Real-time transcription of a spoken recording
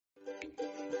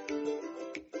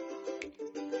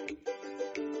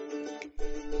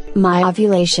My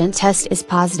ovulation test is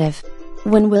positive.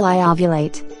 When will I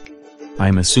ovulate?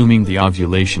 I'm assuming the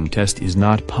ovulation test is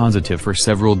not positive for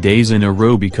several days in a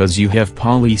row because you have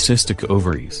polycystic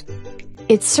ovaries.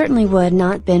 It certainly would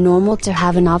not be normal to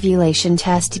have an ovulation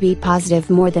test to be positive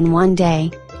more than one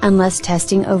day, unless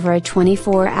testing over a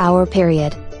 24-hour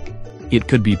period. It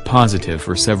could be positive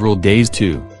for several days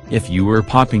too, if you were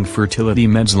popping fertility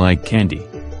meds like candy.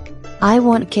 I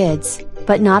want kids,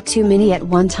 but not too many at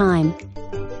one time.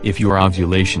 If your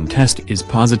ovulation test is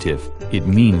positive, it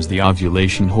means the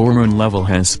ovulation hormone level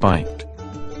has spiked.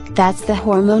 That's the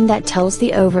hormone that tells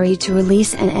the ovary to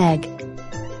release an egg.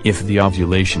 If the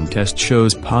ovulation test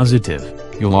shows positive,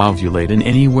 you'll ovulate in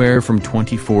anywhere from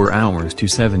 24 hours to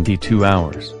 72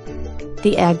 hours.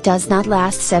 The egg does not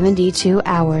last 72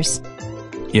 hours.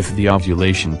 If the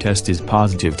ovulation test is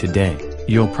positive today,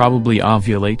 you'll probably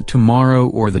ovulate tomorrow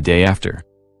or the day after.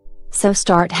 So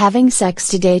start having sex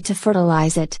today to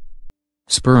fertilize it.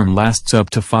 Sperm lasts up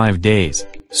to 5 days,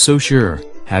 so sure,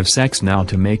 have sex now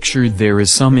to make sure there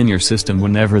is some in your system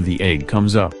whenever the egg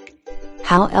comes up.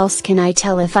 How else can I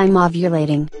tell if I'm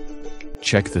ovulating?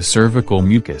 Check the cervical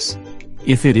mucus.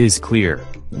 If it is clear,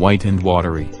 white and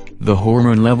watery, the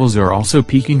hormone levels are also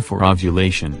peaking for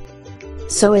ovulation.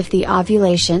 So if the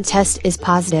ovulation test is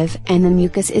positive and the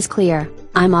mucus is clear,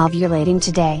 I'm ovulating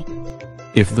today.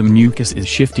 If the mucus is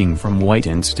shifting from white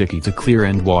and sticky to clear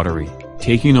and watery,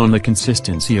 taking on the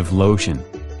consistency of lotion,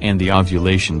 and the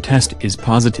ovulation test is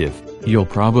positive, you'll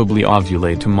probably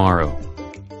ovulate tomorrow.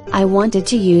 I wanted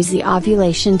to use the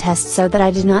ovulation test so that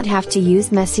I did not have to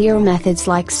use messier methods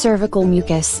like cervical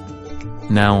mucus.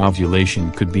 Now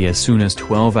ovulation could be as soon as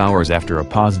 12 hours after a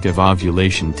positive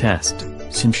ovulation test,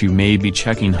 since you may be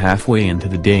checking halfway into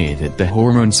the day that the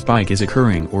hormone spike is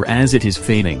occurring or as it is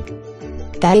fading.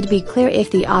 That'd be clear if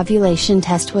the ovulation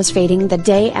test was fading the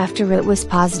day after it was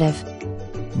positive.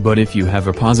 But if you have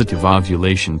a positive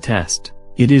ovulation test,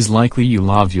 it is likely you'll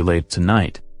ovulate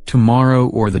tonight, tomorrow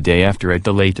or the day after at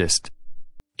the latest.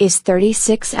 Is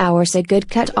 36 hours a good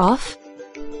cutoff?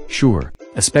 Sure,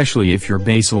 especially if your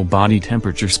basal body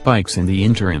temperature spikes in the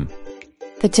interim.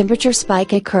 The temperature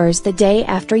spike occurs the day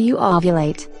after you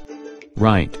ovulate.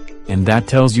 Right, and that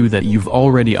tells you that you've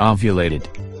already ovulated.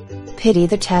 Pity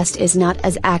the test is not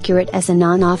as accurate as a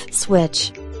on-off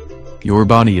switch. Your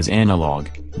body is analog,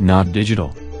 not digital,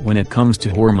 when it comes to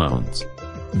hormones.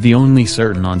 The only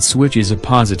certain on switch is a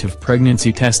positive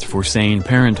pregnancy test for sane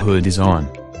parenthood is on.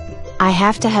 I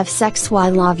have to have sex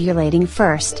while ovulating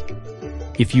first.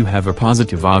 If you have a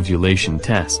positive ovulation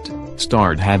test,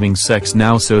 start having sex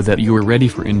now so that you're ready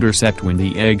for intercept when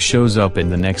the egg shows up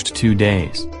in the next 2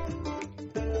 days.